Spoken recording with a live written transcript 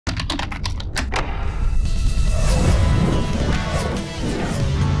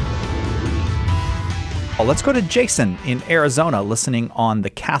Well, let's go to Jason in Arizona, listening on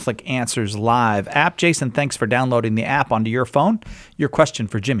the Catholic Answers Live app. Jason, thanks for downloading the app onto your phone. Your question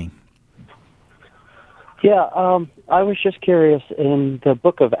for Jimmy. Yeah, I was just curious, in the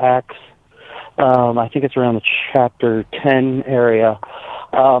book of Acts, I think it's around the chapter 10 area,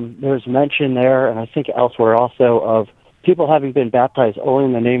 there's mention there, and I think elsewhere also, of people having been baptized only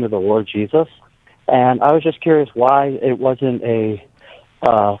in the name of the Lord Jesus. And I was just curious why it wasn't a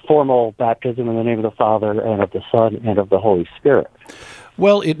formal baptism in the name of the Father and of the Son and of the Holy Spirit.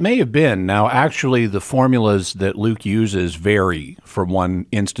 Well, it may have been. Now, actually, the formulas that Luke uses vary from one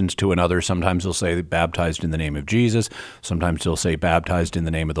instance to another. Sometimes he'll say baptized in the name of Jesus. Sometimes he'll say baptized in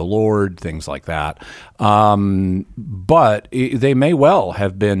the name of the Lord, things like that. But they may well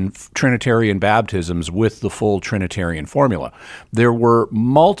have been Trinitarian baptisms with the full Trinitarian formula. There were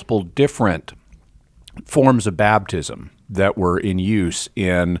multiple different forms of baptism that were in use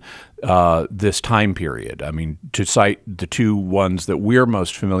in this time period. I mean, to cite the two ones that we're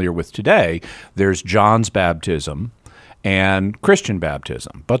most familiar with today, there's John's baptism and Christian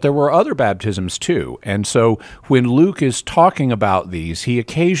baptism. But there were other baptisms too. And so when Luke is talking about these, he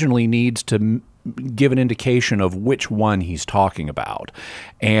occasionally needs to give an indication of which one he's talking about.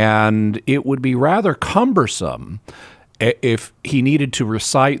 And it would be rather cumbersome if he needed to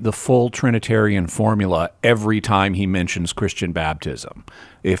recite the full Trinitarian formula every time he mentions Christian baptism.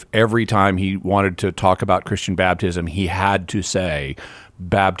 If every time he wanted to talk about Christian baptism, he had to say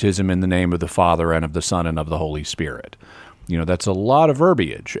baptism in the name of the Father and of the Son and of the Holy Spirit. You know, that's a lot of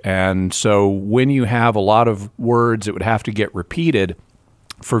verbiage. And so when you have a lot of words that would have to get repeated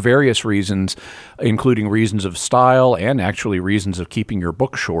for various reasons, including reasons of style and actually reasons of keeping your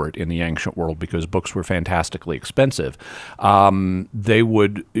book short in the ancient world, because books were fantastically expensive, they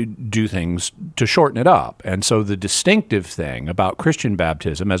would do things to shorten it up. And so the distinctive thing about Christian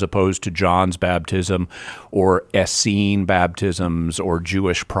baptism, as opposed to John's baptism or Essene baptisms or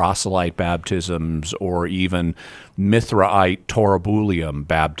Jewish proselyte baptisms or even Mithraite Torabulium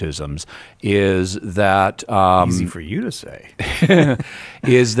baptisms, is that easy for you to say.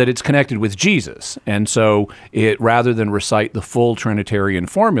 is that it's connected with Jesus. And so it, rather than recite the full Trinitarian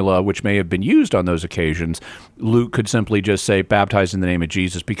formula, which may have been used on those occasions, Luke could simply just say baptized in the name of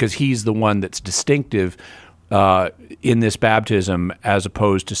Jesus, because he's the one that's distinctive in this baptism, as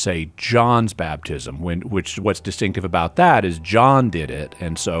opposed to, say, John's baptism, which what's distinctive about that is John did it,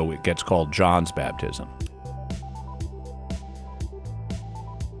 and so it gets called John's baptism.